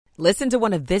Listen to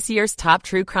one of this year's top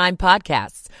true crime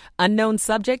podcasts. Unknown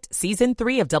Subject, Season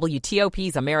 3 of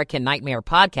WTOP's American Nightmare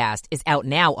podcast is out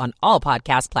now on all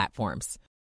podcast platforms.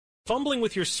 Fumbling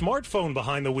with your smartphone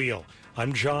behind the wheel.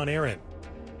 I'm John Aaron.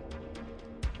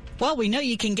 Well, we know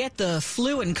you can get the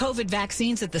flu and COVID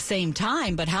vaccines at the same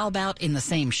time, but how about in the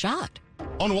same shot?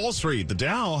 On Wall Street, the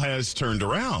Dow has turned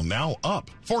around, now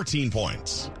up 14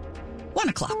 points. 1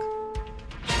 o'clock.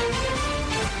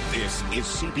 This is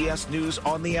CBS News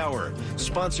on the Hour,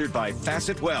 sponsored by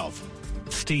Facet Wealth.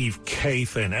 Steve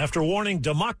Kathan. After warning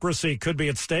democracy could be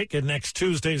at stake in next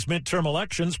Tuesday's midterm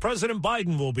elections, President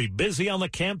Biden will be busy on the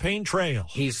campaign trail.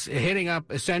 He's hitting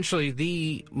up essentially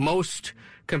the most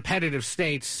competitive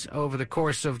states over the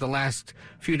course of the last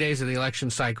few days of the election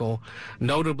cycle,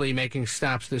 notably making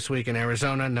stops this week in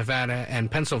Arizona, Nevada, and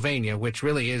Pennsylvania, which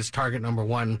really is target number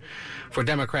one for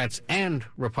Democrats and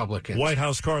Republicans. White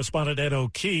House correspondent Ed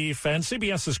O'Keefe and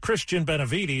CBS's Christian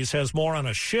Benavides has more on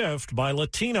a shift by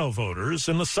Latino voters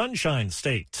in the Sunshine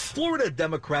State. Florida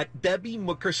Democrat Debbie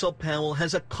Mukersel-Powell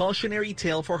has a cautionary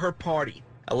tale for her party.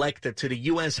 Elected to the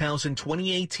U.S. House in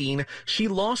 2018, she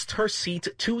lost her seat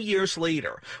 2 years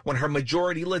later when her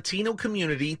majority Latino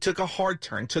community took a hard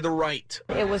turn to the right.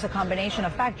 It was a combination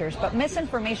of factors, but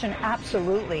misinformation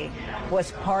absolutely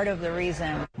was part of the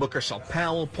reason.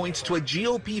 Mukersel-Powell points to a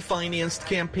GOP-financed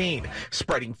campaign,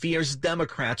 spreading fears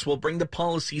Democrats will bring the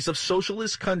policies of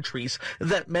socialist countries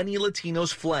that many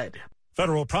Latinos fled.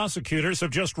 Federal prosecutors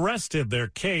have just rested their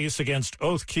case against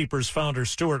Oath Keepers founder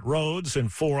Stuart Rhodes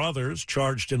and 4 others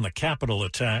charged in the Capitol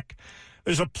attack.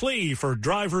 There's a plea for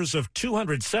drivers of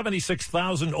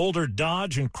 276,000 older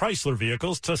Dodge and Chrysler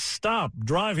vehicles to stop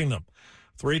driving them.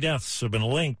 3 deaths have been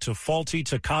linked to faulty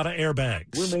Takata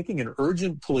airbags. We're making an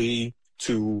urgent plea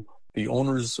to the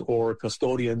owners or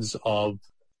custodians of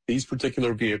these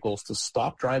particular vehicles to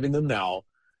stop driving them now,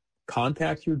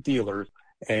 contact your dealers,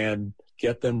 and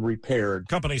get them repaired.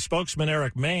 Company spokesman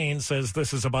Eric Main says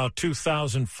this is about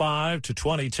 2005 to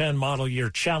 2010 model year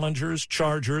Challengers,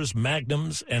 Chargers,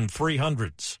 Magnums, and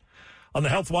 300s. On the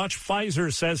Health Watch,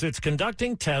 Pfizer says it's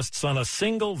conducting tests on a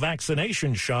single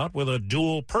vaccination shot with a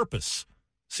dual purpose.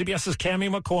 CBS's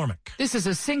Cammie McCormick. This is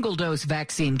a single-dose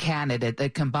vaccine candidate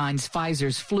that combines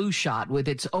Pfizer's flu shot with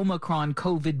its Omicron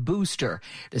COVID booster.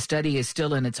 The study is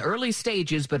still in its early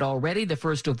stages, but already the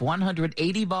first of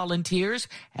 180 volunteers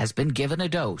has been given a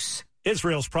dose.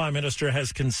 Israel's prime minister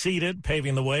has conceded,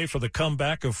 paving the way for the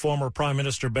comeback of former Prime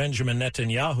Minister Benjamin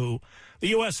Netanyahu. The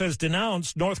U.S. has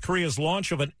denounced North Korea's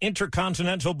launch of an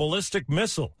intercontinental ballistic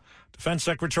missile. Defense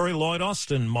Secretary Lloyd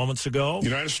Austin moments ago. The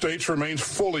United States remains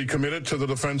fully committed to the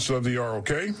defense of the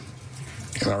ROK, and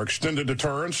our extended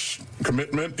deterrence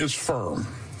commitment is firm.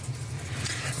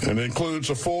 And it includes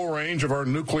a full range of our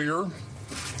nuclear,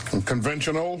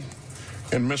 conventional,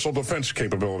 and missile defense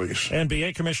capabilities.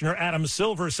 NBA Commissioner Adam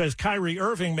Silver says Kyrie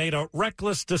Irving made a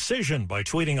reckless decision by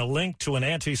tweeting a link to an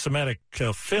anti-Semitic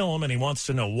film, and he wants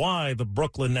to know why the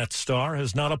Brooklyn Nets star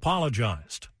has not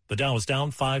apologized. The Dow is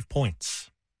down 5 points.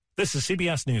 This is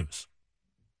CBS News.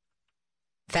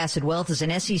 Facet Wealth is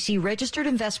an SEC-registered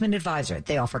investment advisor.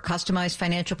 They offer customized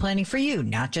financial planning for you,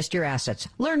 not just your assets.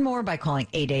 Learn more by calling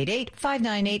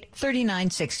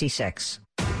 888-598-3966.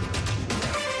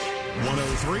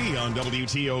 103 on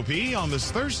WTOP on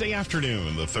this Thursday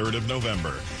afternoon, the 3rd of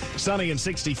November. Sunny and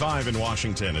 65 in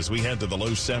Washington as we head to the low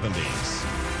 70s.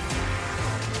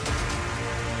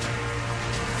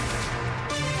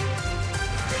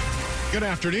 Good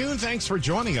afternoon. Thanks for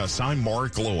joining us. I'm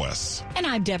Mark Lewis. And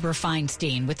I'm Deborah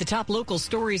Feinstein with the top local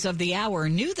stories of the hour.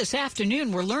 New this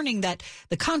afternoon, we're learning that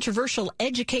the controversial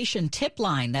education tip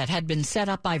line that had been set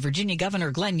up by Virginia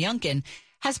Governor Glenn Youngkin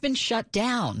has been shut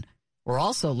down. We're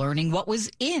also learning what was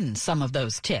in some of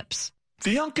those tips.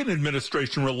 The Youngkin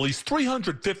administration released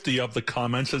 350 of the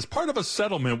comments as part of a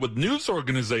settlement with news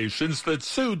organizations that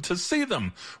sued to see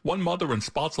them. One mother in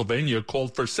Spotsylvania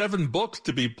called for 7 books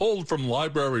to be pulled from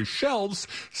library shelves,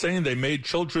 saying they made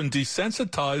children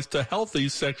desensitized to healthy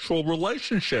sexual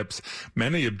relationships.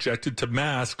 Many objected to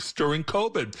masks during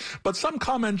COVID, but some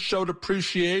comments showed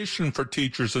appreciation for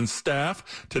teachers and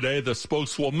staff. Today, the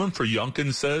spokeswoman for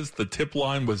Youngkin says the tip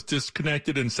line was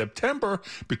disconnected in September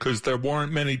because there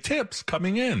weren't many tips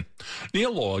coming in.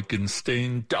 Neil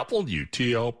Augenstein,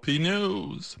 WTOP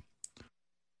News.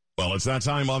 Well, it's that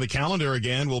time on the calendar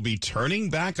again. We'll be turning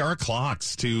back our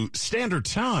clocks to standard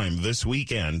time this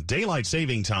weekend. Daylight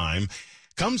saving time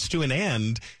comes to an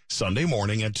end Sunday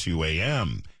morning at 2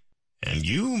 a.m. And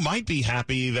you might be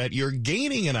happy that you're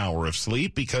gaining an hour of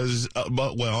sleep because,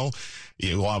 while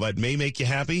that may make you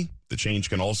happy, The change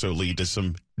can also lead to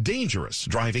some dangerous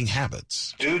driving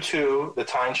habits. Due to the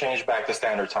time change back to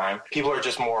standard time, people are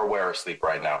just more aware of sleep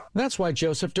right now. That's why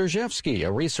Joseph Derzhevsky,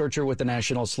 a researcher with the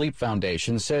National Sleep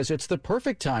Foundation, says it's the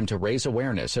perfect time to raise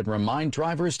awareness and remind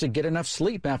drivers to get enough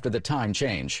sleep after the time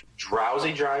change.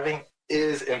 Drowsy driving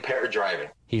is impaired driving.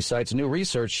 He cites new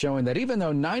research showing that even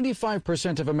though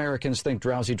 95% of Americans think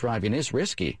drowsy driving is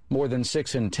risky, more than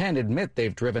 6 in 10 admit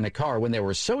they've driven a car when they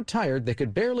were so tired they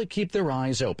could barely keep their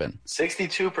eyes open.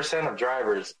 62% of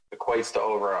drivers equates to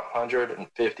over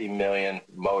 150 million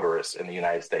motorists in the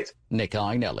United States. Nick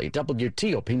Iannelli,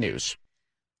 WTOP News.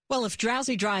 Well, if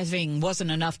drowsy driving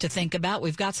wasn't enough to think about,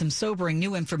 we've got some sobering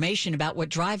new information about what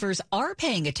drivers are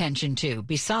paying attention to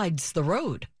besides the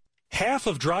road. Half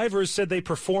of drivers said they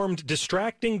performed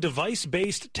distracting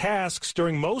device-based tasks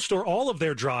during most or all of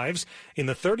their drives in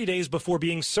the 30 days before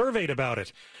being surveyed about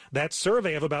it. That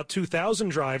survey of about 2,000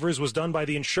 drivers was done by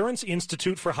the Insurance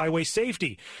Institute for Highway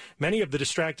Safety. Many of the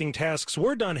distracting tasks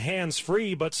were done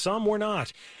hands-free, but some were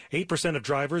not. 8% of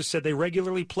drivers said they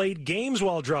regularly played games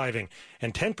while driving,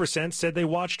 and 10% said they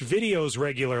watched videos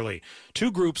regularly.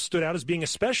 Two groups stood out as being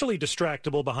especially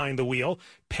distractible behind the wheel: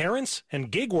 parents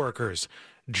and gig workers.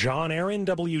 John Aaron,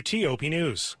 WTOP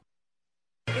News.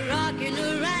 Rocking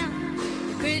around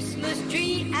the Christmas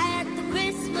tree at the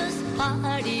Christmas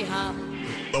party hop.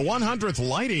 The 100th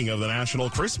lighting of the National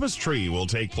Christmas Tree will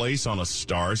take place on a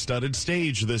star-studded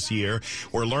stage this year.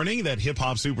 We're learning that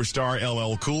hip-hop superstar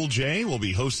LL Cool J will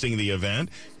be hosting the event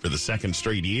for the second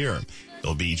straight year.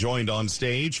 He'll be joined on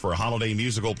stage for holiday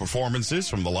musical performances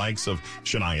from the likes of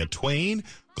Shania Twain,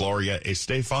 Gloria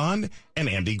Estefan, and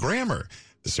Andy Grammer.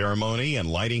 The ceremony and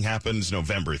lighting happens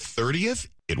November 30th.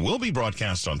 It will be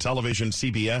broadcast on television.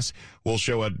 CBS will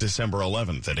show it December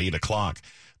 11th at 8 o'clock.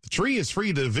 The tree is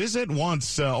free to visit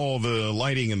once all the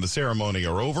lighting and the ceremony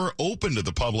are over. Open to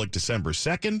the public December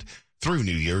 2nd through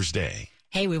New Year's Day.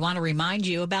 Hey, we want to remind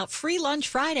you about Free Lunch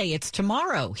Friday. It's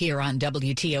tomorrow here on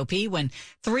WTOP when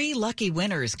 3 lucky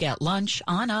winners get lunch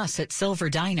on us at Silver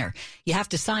Diner. You have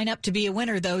to sign up to be a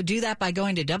winner, though. Do that by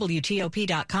going to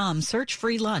WTOP.com, search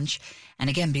Free Lunch, and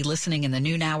again, be listening in the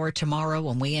noon hour tomorrow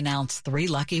when we announce 3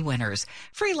 lucky winners.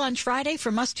 Free Lunch Friday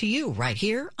from us to you right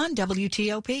here on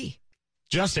WTOP.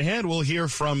 Just ahead, we'll hear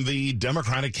from the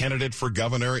Democratic candidate for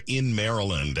governor in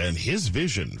Maryland and his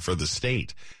vision for the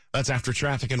state. That's after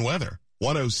traffic and weather.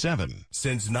 107.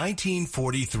 Since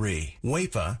 1943,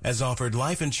 WAEPA has offered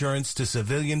life insurance to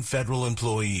civilian federal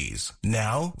employees.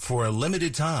 Now, for a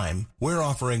limited time, we're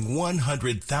offering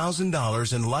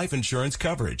 $100,000 in life insurance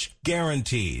coverage,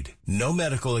 guaranteed. No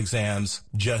medical exams,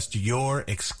 just your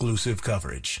exclusive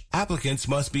coverage. Applicants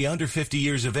must be under 50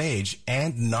 years of age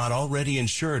and not already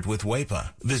insured with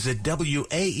WAEPA. Visit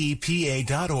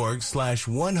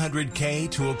WAEPA.org/100K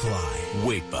to apply.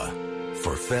 WAEPA.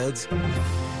 For feds,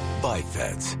 by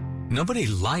feds. Nobody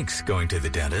likes going to the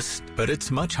dentist, but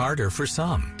it's much harder for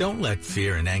some. Don't let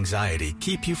fear and anxiety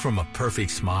keep you from a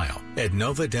perfect smile. At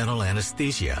Nova Dental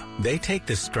Anesthesia, they take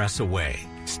the stress away.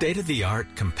 State-of-the-art,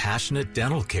 compassionate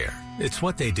dental care. It's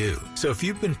what they do. So if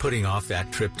you've been putting off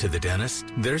that trip to the dentist,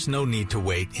 there's no need to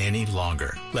wait any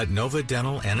longer. Let Nova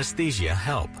Dental Anesthesia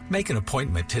help. Make an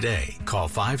appointment today. Call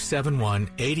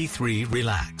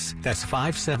 571-83-RELAX. That's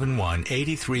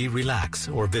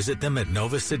 571-83-RELAX or visit them at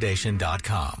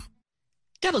novasedation.com.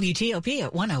 WTOP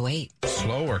at 108.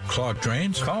 Slow or clogged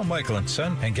drains? Call Michael &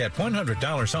 Son and get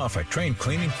 $100 off a drain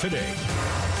cleaning today.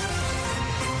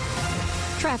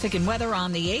 Traffic and weather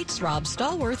on the 8th. Rob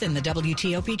Stallworth in the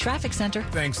WTOP Traffic Center.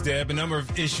 Thanks, Deb. A number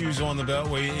of issues on the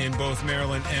Beltway in both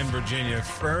Maryland and Virginia.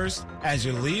 First, as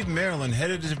you leave Maryland,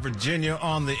 headed to Virginia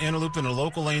on the inner loop and the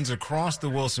local lanes across the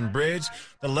Wilson Bridge,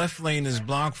 the left lane is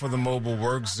blocked for the mobile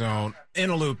work zone.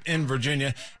 Inner loop in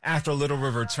Virginia after Little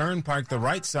River Turnpike, the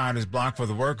right side is blocked for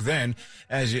the work. Then,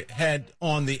 as you head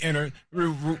on the inner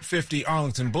Route 50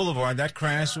 Arlington Boulevard, that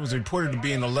crash was reported to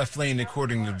be in the left lane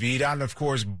according to VDOT. And of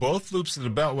course, both loops of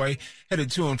the Beltway headed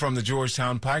to and from the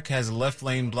Georgetown Pike has a left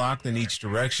lane blocked in each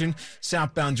direction.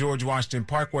 Southbound George Washington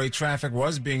Parkway traffic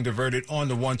was being diverted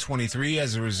onto 123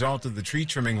 as a result of the tree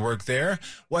trimming work there.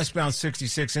 Westbound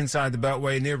 66 inside the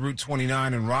Beltway near Route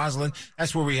 29 in Roslyn,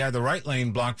 that's where we had the right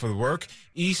lane blocked for the work.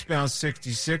 Eastbound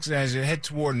 66 as you head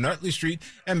toward Nutley Street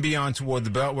and beyond toward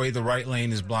the Beltway, the right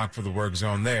lane is blocked for the work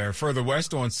zone there. Further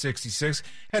west on 66,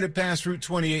 headed past Route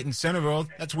 28 in Centerville,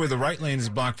 that's where the right lane is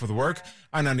blocked for the work.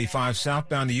 I-95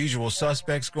 southbound, the usual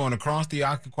suspects going across the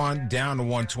Occoquan down to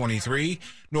 123.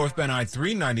 Northbound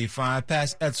I-395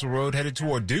 past Etzel Road headed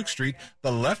toward Duke Street.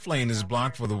 The left lane is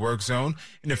blocked for the work zone.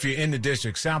 And if you're in the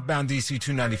district, southbound DC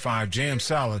 295 jam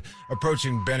solid.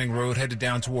 Approaching Benning Road headed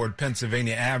down toward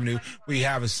Pennsylvania Avenue we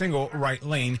have a single right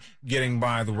lane getting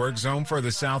by the work zone.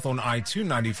 Further south on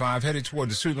I-295 headed toward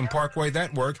the Suitland Parkway,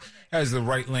 that work has the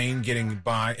right lane getting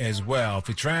by as well. If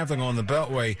you're traveling on the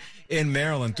Beltway in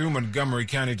Maryland through Montgomery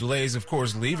County, delays, of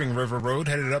course, leaving River Road,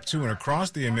 headed up to and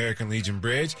across the American Legion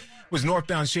Bridge. Was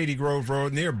northbound Shady Grove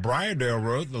Road near Briardale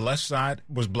Road. The left side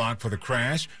was blocked for the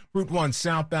crash. Route 1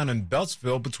 southbound in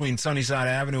Beltsville between Sunnyside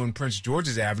Avenue and Prince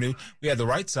George's Avenue. We had the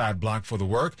right side blocked for the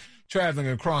work. Traveling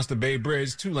across the Bay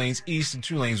Bridge, 2 lanes east and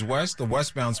 2 lanes west. The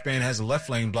westbound span has a left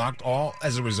lane blocked, all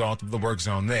as a result of the work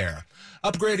zone there.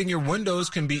 Upgrading your windows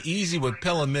can be easy with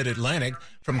Pella Mid-Atlantic.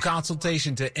 From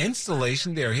consultation to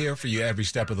installation, they're here for you every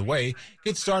step of the way.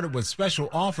 Get started with special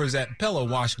offers at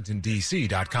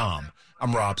PellaWashingtonDC.com.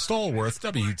 I'm Rob Stallworth,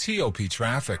 WTOP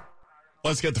Traffic.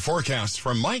 Let's get the forecast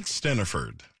from Mike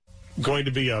Steniford. Going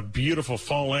to be a beautiful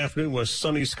fall afternoon with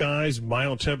sunny skies,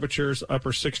 mild temperatures,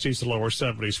 upper 60s to lower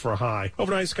 70s for a high.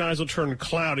 Overnight skies will turn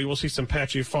cloudy. We'll see some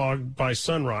patchy fog by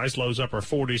sunrise, lows upper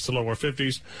 40s to lower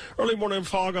 50s. Early morning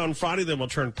fog on Friday, then will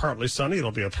turn partly sunny.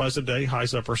 It'll be a pleasant day,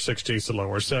 highs upper 60s to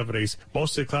lower 70s.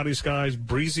 Mostly cloudy skies,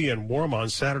 breezy and warm on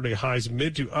Saturday, highs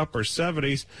mid to upper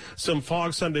 70s. Some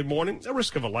fog Sunday morning, a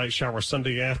risk of a light shower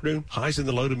Sunday afternoon, highs in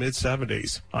the low to mid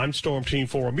 70s. I'm Storm Team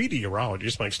 4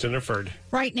 meteorologist Mike Steniford.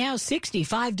 Right now,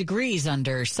 65 degrees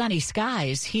under sunny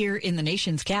skies here in the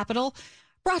nation's capital.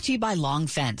 Brought to you by Long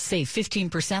Fence. Save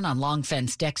 15% on Long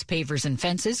Fence decks, pavers, and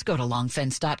fences. Go to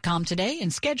longfence.com today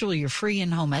and schedule your free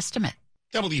in-home estimate.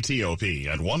 WTOP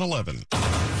at 111.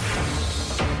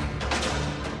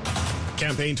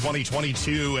 Campaign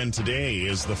 2022, and today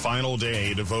is the final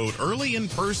day to vote early in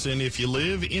person if you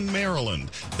live in Maryland.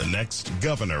 The next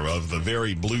governor of the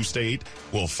very blue state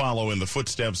will follow in the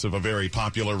footsteps of a very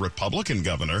popular Republican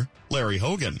governor, Larry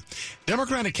Hogan.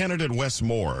 Democratic candidate Wes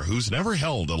Moore, who's never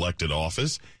held elected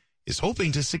office, is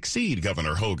hoping to succeed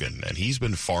Governor Hogan, and he's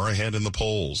been far ahead in the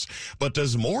polls. But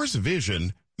does Moore's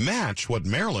vision match what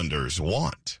Marylanders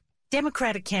want?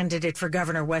 Democratic candidate for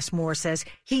Governor Wes Moore says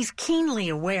he's keenly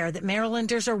aware that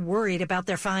Marylanders are worried about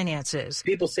their finances.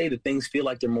 People say that things feel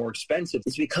like they're more expensive.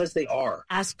 It's because they are.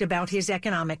 Asked about his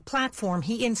economic platform,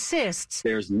 he insists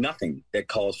there's nothing that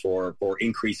calls for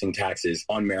increasing taxes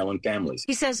on Maryland families.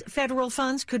 He says federal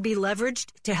funds could be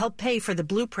leveraged to help pay for the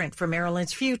blueprint for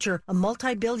Maryland's future, a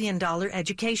multi-billion-dollar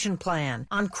education plan.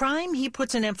 On crime, he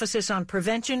puts an emphasis on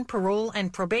prevention, parole,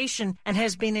 and probation, and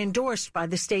has been endorsed by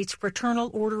the state's Fraternal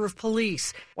Order of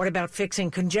Police. What about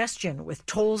fixing congestion with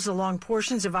tolls along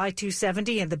portions of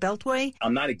I-270 and the Beltway?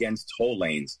 I'm not against toll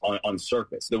lanes on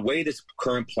surface. The way this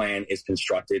current plan is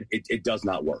constructed, it does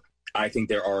not work. I think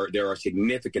there are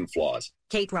significant flaws.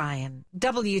 Kate Ryan,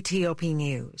 WTOP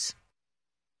News.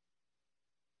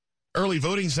 Early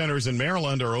voting centers in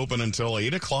Maryland are open until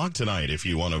 8 o'clock tonight if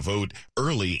you want to vote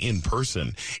early in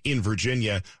person. In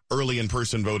Virginia, early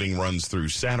in-person voting runs through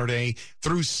Saturday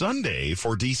through Sunday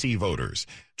for D.C. voters.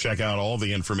 Check out all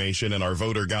the information in our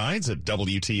voter guides at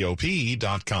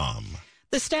WTOP.com.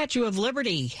 The Statue of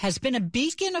Liberty has been a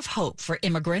beacon of hope for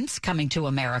immigrants coming to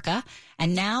America,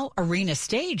 and now Arena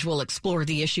Stage will explore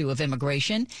the issue of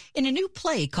immigration in a new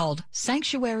play called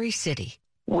Sanctuary City.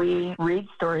 We read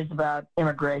stories about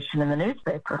immigration in the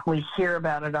newspaper. We hear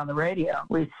about it on the radio.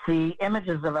 We see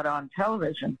images of it on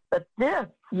television. But this,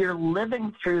 you're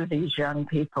living through these young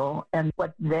people and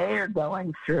what they are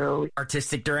going through.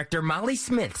 Artistic director Molly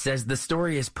Smith says the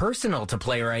story is personal to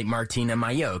playwright Martina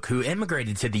Majok, who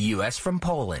immigrated to the U.S. from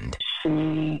Poland.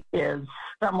 She is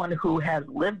someone who has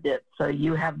lived it, so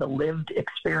you have the lived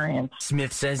experience.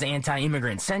 Smith says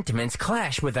anti-immigrant sentiments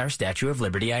clash with our Statue of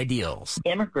Liberty ideals.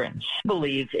 Immigrants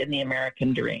believe in the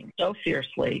American dream so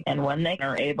fiercely, and when they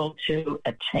are able to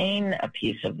attain a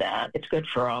piece of that, it's good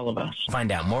for all of us.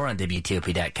 Find out more on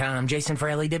WTOP.com. Jason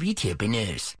Fraley, WTOP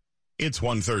News. It's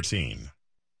 1:13.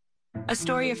 A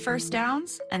story of first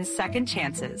downs and second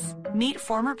chances. Meet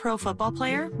former pro football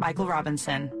player Michael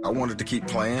Robinson. I wanted to keep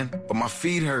playing, but my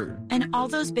feet hurt. And all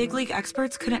those big league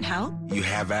experts couldn't help? You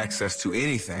have access to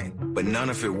anything, but none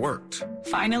of it worked.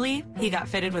 Finally, he got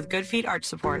fitted with Good Feet arch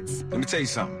supports. Let me tell you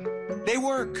something. They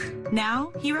work.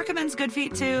 Now, he recommends Good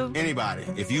Feet to anybody.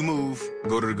 If you move,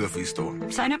 go to the Good Feet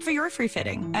store. Sign up for your free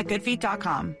fitting at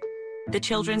goodfeet.com. The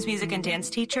children's music and dance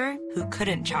teacher who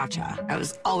couldn't cha-cha. I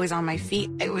was always on my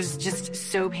feet. It was just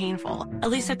so painful.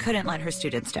 Elisa couldn't let her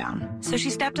students down, so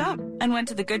she stepped up and went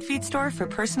to the Good Feet store for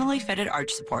personally fitted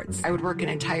arch supports. I would work an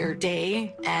entire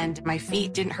day, and my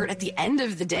feet didn't hurt at the end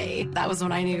of the day. That was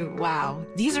when I knew, wow,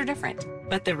 these are different.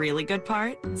 But the really good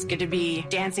part? It's good to be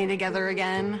dancing together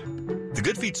again. The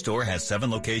Good Feet store has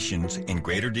 7 locations in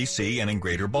Greater D.C. and in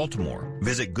Greater Baltimore.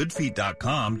 Visit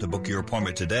goodfeet.com to book your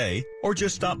appointment today or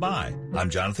just stop by. I'm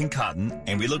Jonathan Cotton,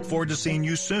 and we look forward to seeing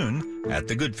you soon at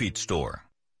the Good Feet store.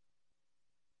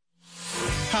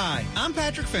 Hi, I'm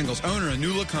Patrick Fingles, owner of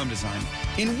New Look Home Design.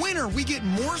 In winter, we get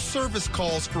more service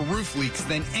calls for roof leaks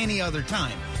than any other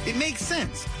time. It makes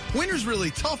sense. Winter's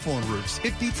really tough on roofs.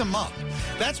 It beats them up.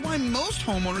 That's why most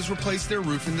homeowners replace their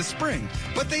roof in the spring.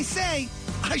 But they say,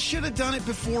 I should have done it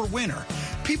before winter.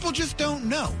 People just don't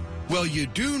know. Well, you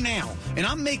do now, and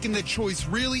I'm making the choice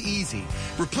really easy.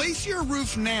 Replace your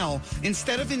roof now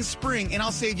instead of in spring, and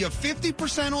I'll save you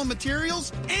 50% on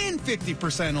materials and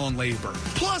 50% on labor.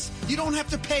 Plus, you don't have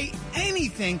to pay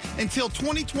anything until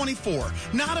 2024.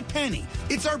 Not a penny.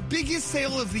 It's our biggest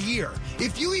sale of the year.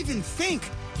 If you even think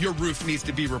your roof needs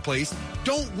to be replaced,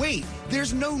 don't wait.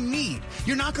 There's no need.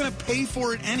 You're not going to pay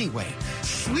for it anyway.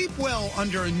 Sleep well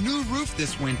under a new roof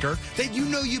this winter that you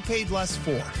know you paid less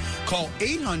for. Call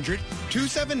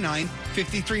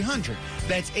 800-279-5300.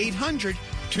 That's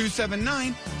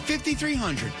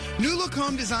 800-279-5300.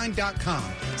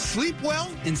 NewLookHomeDesign.com. Sleep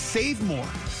well and save more.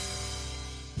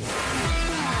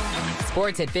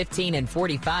 Sports at 15 and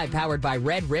 45, powered by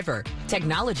Red River.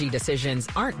 Technology decisions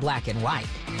aren't black and white.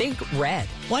 Think red.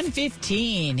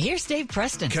 1:15. Here's Dave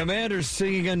Preston. Commanders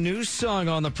singing a new song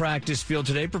on the practice field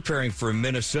today, preparing for a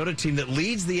Minnesota team that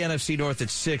leads the NFC North at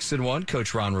 6-1.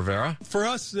 Coach Ron Rivera. For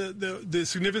us, the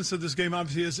significance of this game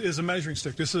obviously is a measuring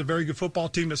stick. This is a very good football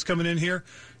team that's coming in here.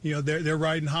 You know, they're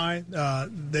riding high.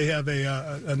 They have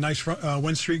a nice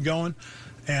win streak going,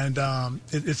 and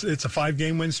it's a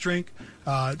 5-game win streak.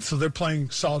 So they're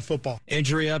playing solid football.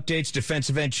 Injury updates.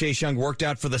 Defensive end Chase Young worked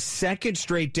out for the second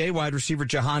straight day. Wide receiver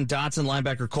Jahan Dotson,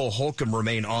 linebacker Cole Holcomb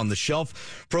remain on the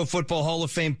shelf. Pro Football Hall of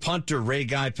Fame punter Ray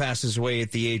Guy passes away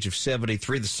at the age of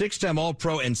 73. The 6-time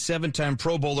All-Pro and 7-time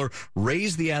Pro Bowler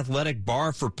raised the athletic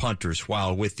bar for punters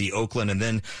while with the Oakland and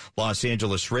then Los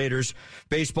Angeles Raiders.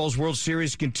 Baseball's World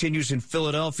Series continues in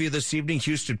Philadelphia this evening.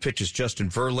 Houston pitches Justin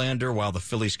Verlander while the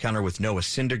Phillies counter with Noah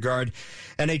Syndergaard.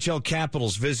 NHL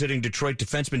Capitals visiting Detroit.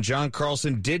 Defenseman John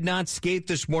Carlson did not skate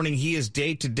this morning. He is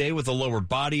day-to-day with a lower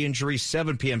body injury.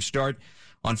 7 p.m. start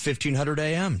on 1500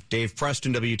 a.m. Dave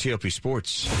Preston, WTOP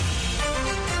Sports.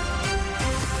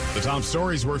 The top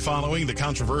stories we're following: the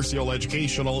controversial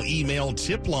educational email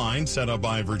tip line set up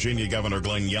by Virginia Governor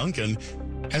Glenn Youngkin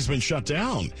has been shut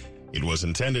down. It was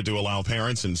intended to allow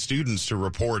parents and students to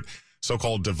report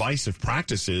so-called divisive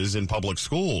practices in public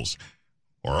schools.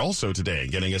 We're also today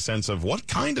getting a sense of what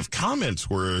kind of comments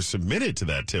were submitted to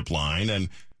that tip line, and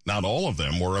not all of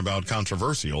them were about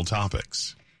controversial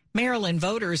topics. Maryland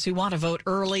voters who want to vote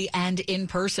early and in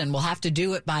person will have to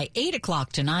do it by 8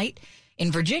 o'clock tonight.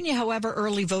 In Virginia, however,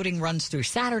 early voting runs through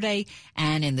Saturday,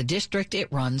 and in the district,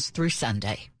 it runs through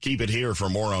Sunday. Keep it here for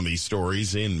more on these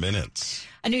stories in minutes.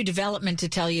 A new development to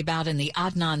tell you about in the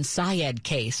Adnan Syed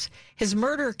case. His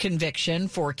murder conviction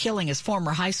for killing his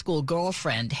former high school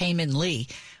girlfriend, Heyman Lee,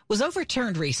 was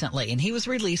overturned recently, and he was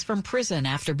released from prison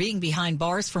after being behind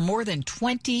bars for more than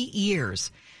 20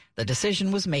 years. The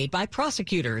decision was made by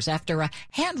prosecutors after a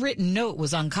handwritten note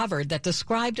was uncovered that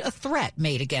described a threat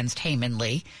made against Heyman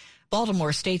Lee.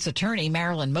 Baltimore State's Attorney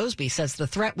Marilyn Mosby says the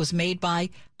threat was made by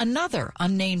another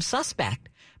unnamed suspect.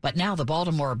 But now the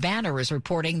Baltimore Banner is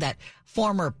reporting that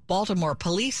former Baltimore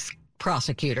police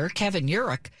prosecutor Kevin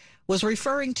Urich was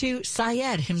referring to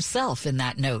Syed himself in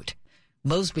that note.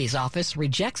 Mosby's office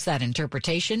rejects that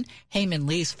interpretation. Heyman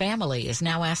Lee's family is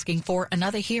now asking for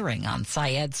another hearing on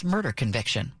Syed's murder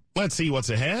conviction. Let's see what's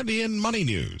ahead in Money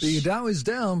News. The Dow is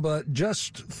down, but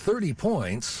just 30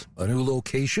 points. A new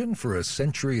location for a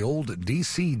century-old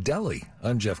D.C. deli.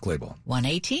 I'm Jeff Clable.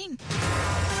 118.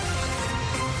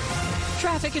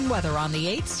 Traffic and weather on the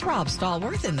 8th. Rob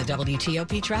Stallworth in the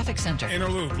WTOP Traffic Center. Inner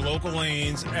loop, local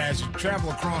lanes. As you travel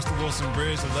across the Wilson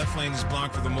Bridge, the left lane is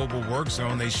blocked for the mobile work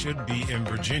zone. They should be in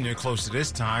Virginia close to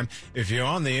this time. If you're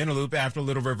on the inner loop after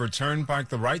Little River Turnpike,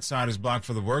 the right side is blocked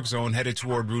for the work zone headed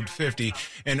toward Route 50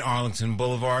 in Arlington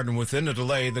Boulevard. And within the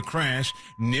delay, the crash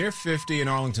near 50 in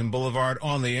Arlington Boulevard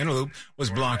on the inner loop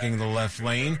was blocking the left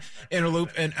lane. Inner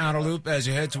loop and outer loop as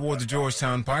you head toward the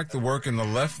Georgetown Pike, the work in the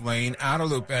left lane. Outer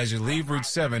loop as you leave Route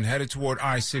 7 headed toward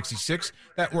I-66.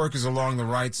 That work is along the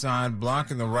right side,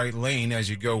 blocking the right lane as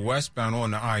you go westbound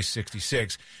on the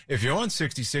I-66. If you're on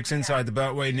 66 inside the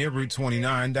Beltway near Route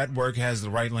 29, that work has the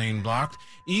right lane blocked.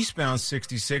 Eastbound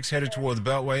 66 headed toward the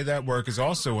Beltway, that work is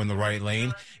also in the right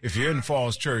lane. If you're in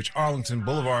Falls Church, Arlington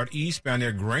Boulevard eastbound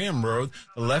near Graham Road,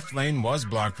 the left lane was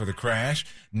blocked for the crash.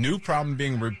 New problem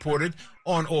being reported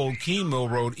On Old Keene Mill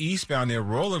Road eastbound near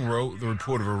Rolling Road, the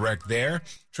report of a wreck there.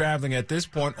 Traveling at this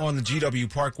point on the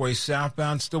GW Parkway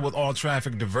southbound, still with all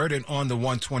traffic diverted on the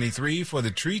 123 for the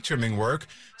tree trimming work.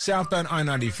 Southbound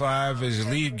I-95 as you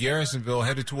leave Garrisonville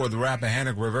headed toward the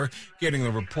Rappahannock River, getting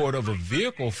the report of a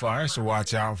vehicle fire, so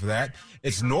watch out for that.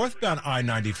 It's northbound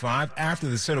I-95 after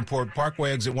the Centerport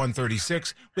Parkway exit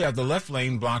 136. We have the left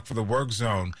lane blocked for the work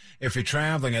zone. If you're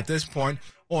traveling at this point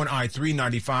on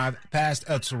I-395 past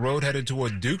Etzel Road headed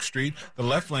toward Duke Street, the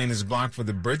left lane is blocked for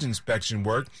the bridge inspection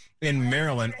work. In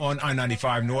Maryland on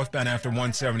I-95 northbound after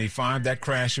 175, that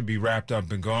crash should be wrapped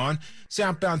up and gone.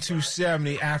 Southbound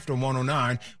 270 after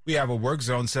 109, we have a work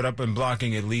zone set up and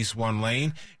blocking at least one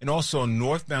lane. And also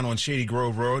northbound on Shady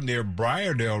Grove Road near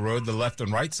Briardale Road, the left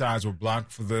and right sides were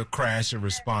blocked for the crash and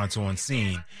response on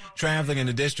scene. Traveling in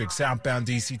the district, southbound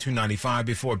DC 295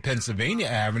 before Pennsylvania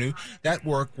Avenue, that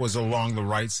work was along the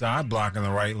right side, blocking the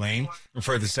right lane. And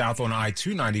further south on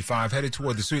I-295 headed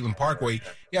toward the Suitland Parkway,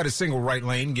 you had a single right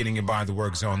lane getting by the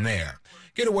work zone there.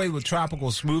 Get away with Tropical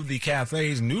Smoothie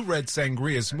Cafe's new Red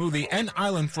Sangria Smoothie and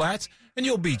Island Flats, and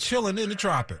you'll be chilling in the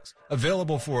tropics.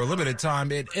 Available for a limited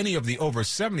time at any of the over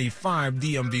 75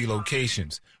 DMV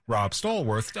locations. Rob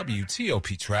Stallworth,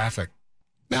 WTOP Traffic.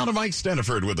 Now to Mike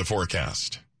Steniford with the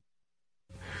forecast.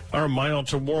 Our mild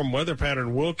to warm weather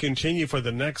pattern will continue for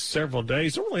the next several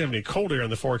days. Don't really have any cold air in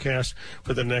the forecast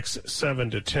for the next 7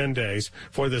 to 10 days.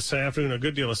 For this afternoon, a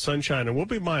good deal of sunshine and will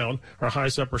be mild. Our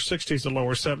highs upper 60s to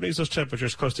lower 70s. Those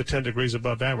temperatures close to 10 degrees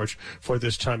above average for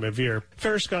this time of year.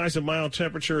 Fair skies and mild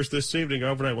temperatures this evening.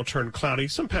 Overnight will turn cloudy.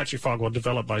 Some patchy fog will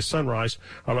develop by sunrise.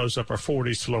 Our lows upper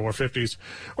 40s to lower 50s.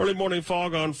 Early morning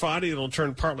fog on Friday. It'll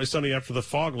turn partly sunny after the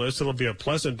fog lifts. It'll be a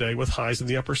pleasant day with highs in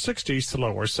the upper 60s to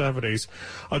lower 70s.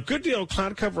 A good deal of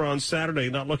cloud cover on Saturday.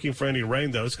 Not looking for any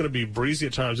rain, though. It's going to be breezy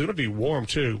at times. It's going to be warm,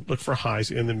 too. Look for highs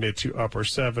in the mid to upper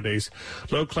 70s.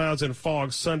 Low clouds and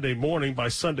fog Sunday morning. By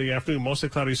Sunday afternoon, mostly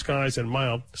cloudy skies and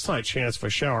mild. Slight chance for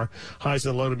shower. Highs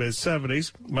in the low to mid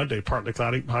 70s. Monday, partly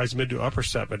cloudy. Highs mid to upper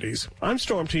 70s. I'm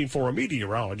Storm Team 4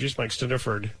 meteorologist Mike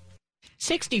Steniford.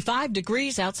 65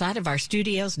 degrees outside of our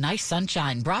studios. Nice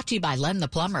sunshine. Brought to you by Len the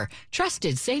Plumber.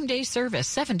 Trusted same-day service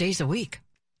 7 days a week.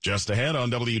 Just ahead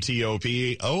on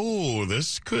WTOP,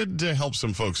 this could help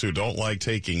some folks who don't like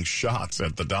taking shots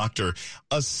at the doctor.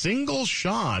 A single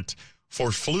shot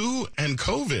for flu and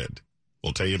COVID.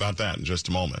 We'll tell you about that in just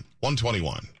a moment.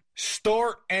 121.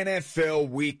 Start NFL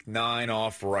Week 9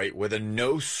 off right with a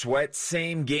no-sweat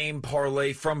same-game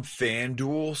parlay from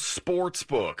FanDuel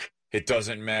Sportsbook. It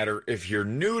doesn't matter if you're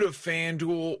new to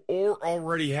FanDuel or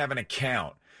already have an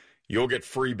account. You'll get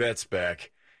free bets back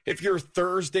if your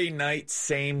Thursday night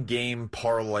same-game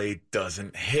parlay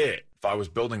doesn't hit. If I was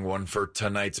building one for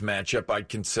tonight's matchup, I'd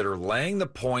consider laying the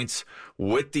points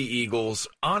with the Eagles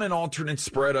on an alternate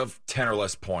spread of 10 or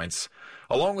less points,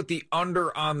 along with the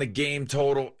under on the game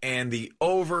total and the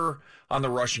over on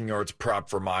the rushing yards prop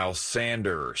for Miles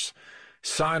Sanders.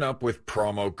 Sign up with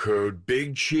promo code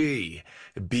BIGCHEE,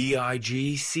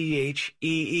 BIGCHEE,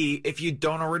 if you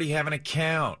don't already have an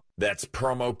account. That's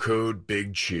promo code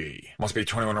BIGCHEE. Must be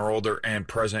 21 or older and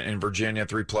present in Virginia.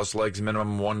 3+ legs,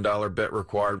 minimum $1 bet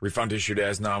required. Refund issued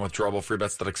as non-withdrawable. Free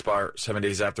bets that expire 7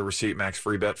 days after receipt. Max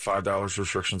free bet $5.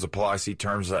 Restrictions apply. See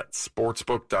terms at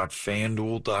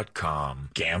sportsbook.fanduel.com.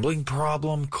 Gambling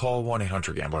problem? Call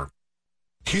 1-800-GAMBLER.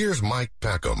 Here's Mike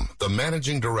Peckham, the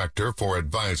Managing Director for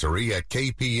Advisory at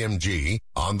KPMG,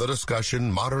 on the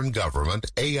discussion Modern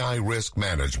Government AI Risk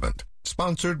Management.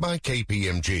 Sponsored by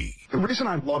KPMG. The reason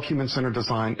I love human-centered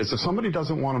design is if somebody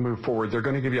doesn't want to move forward, they're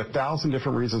going to give you 1,000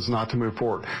 different reasons not to move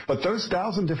forward. But those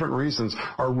 1,000 different reasons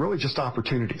are really just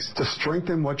opportunities to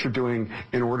strengthen what you're doing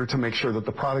in order to make sure that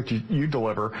the product you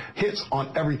deliver hits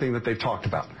on everything that they've talked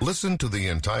about. Listen to the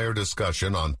entire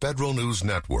discussion on Federal News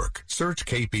Network. Search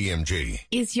KPMG.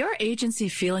 Is your agency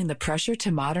feeling the pressure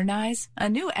to modernize? A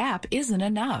new app isn't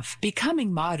enough.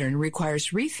 Becoming modern requires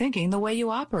rethinking the way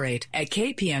you operate. At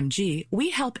KPMG, we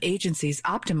help agencies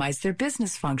optimize their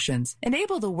business functions,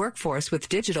 enable the workforce with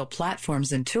digital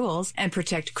platforms and tools, and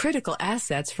protect critical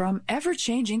assets from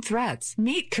ever-changing threats.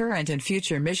 Meet current and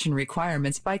future mission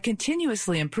requirements by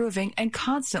continuously improving and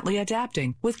constantly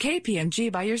adapting with KPMG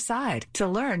by your side. To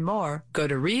learn more, go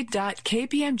to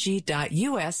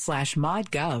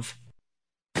read.kpmg.us/modgov.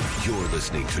 You're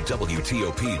listening to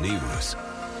WTOP News.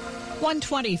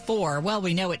 124. Well,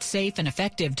 we know it's safe and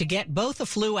effective to get both a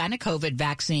flu and a COVID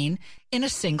vaccine in a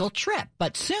single trip.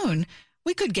 But soon,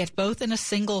 we could get both in a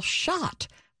single shot.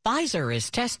 Pfizer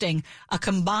is testing a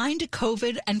combined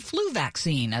COVID and flu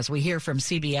vaccine, as we hear from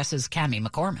CBS's Cammie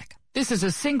McCormick. This is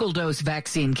a single-dose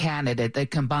vaccine candidate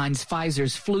that combines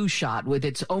Pfizer's flu shot with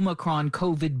its Omicron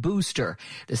COVID booster.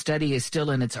 The study is still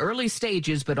in its early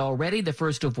stages, but already the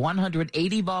first of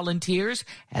 180 volunteers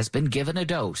has been given a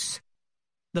dose.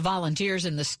 The volunteers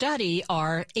in the study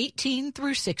are 18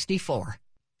 through 64.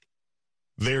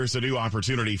 There's a new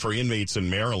opportunity for inmates in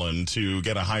Maryland to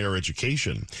get a higher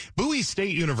education. Bowie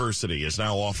State University is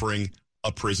now offering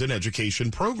a prison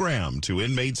education program to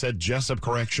inmates at Jessup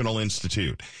Correctional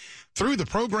Institute. Through the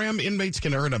program, inmates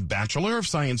can earn a Bachelor of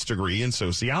Science degree in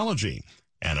sociology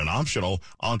and an optional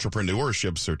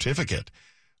entrepreneurship certificate.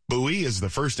 Bowie is the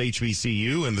first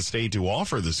HBCU in the state to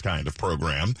offer this kind of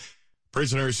program.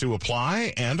 Prisoners who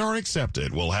apply and are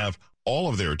accepted will have all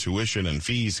of their tuition and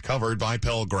fees covered by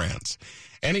Pell Grants.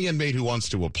 Any inmate who wants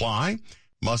to apply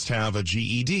must have a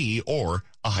GED or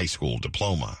a high school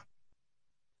diploma.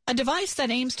 A device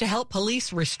that aims to help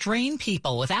police restrain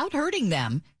people without hurting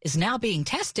them is now being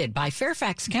tested by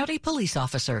Fairfax County police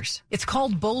officers. It's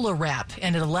called BolaWrap,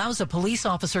 and it allows a police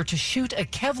officer to shoot a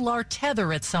Kevlar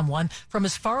tether at someone from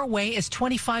as far away as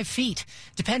 25 feet.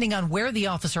 Depending on where the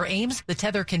officer aims, the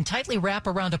tether can tightly wrap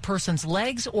around a person's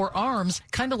legs or arms,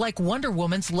 kind of like Wonder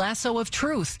Woman's lasso of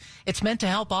truth. It's meant to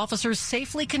help officers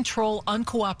safely control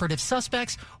uncooperative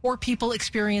suspects or people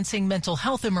experiencing mental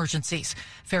health emergencies.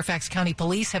 Fairfax County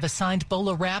Police have assigned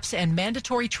BolaWraps and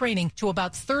mandatory training to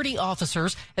about 30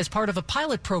 officers as part of a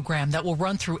pilot program that will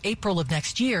run through April of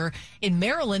next year. In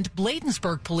Maryland,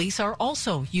 Bladensburg police are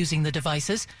also using the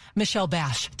devices. Michelle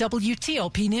Bash,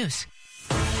 WTOP News.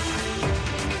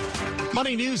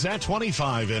 Money news at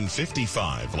 25 and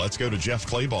 55. Let's go to Jeff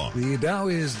Claybaugh. The Dow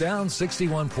is down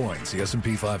 61 points. The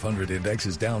S&P 500 index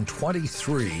is down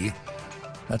 23.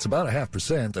 That's about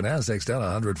 0.5%. The Nasdaq's down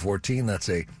 114. That's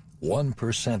a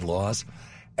 1% loss.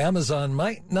 Amazon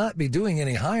might not be doing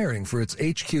any hiring for its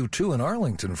HQ2 in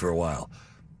Arlington for a while.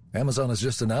 Amazon has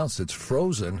just announced it's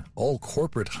frozen all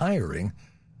corporate hiring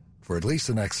for at least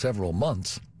the next several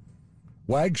months.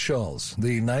 Wagshall's,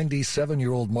 the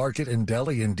 97-year-old market and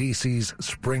deli in D.C.'s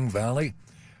Spring Valley,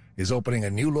 is opening a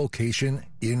new location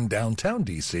in downtown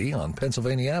D.C. on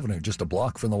Pennsylvania Avenue, just a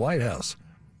block from the White House.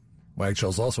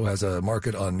 Wagshall's also has a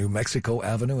market on New Mexico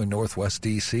Avenue in northwest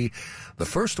D.C. The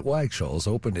first Wagshall's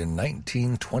opened in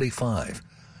 1925.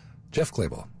 Jeff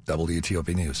Claybaugh,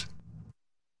 WTOP News.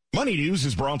 Money News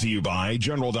is brought to you by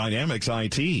General Dynamics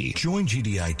IT. Join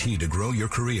GDIT to grow your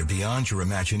career beyond your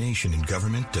imagination in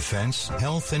government, defense,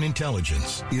 health, and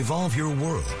intelligence. Evolve your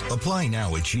world. Apply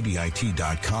now at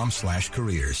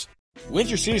gdit.com/careers.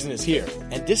 Winter season is here,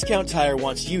 and Discount Tire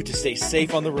wants you to stay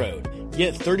safe on the road.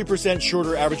 Get 30%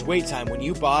 shorter average wait time when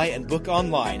you buy and book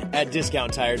online at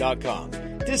discounttire.com.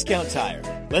 Discount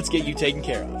Tire. Let's get you taken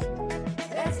care of.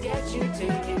 Let's get you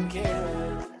taken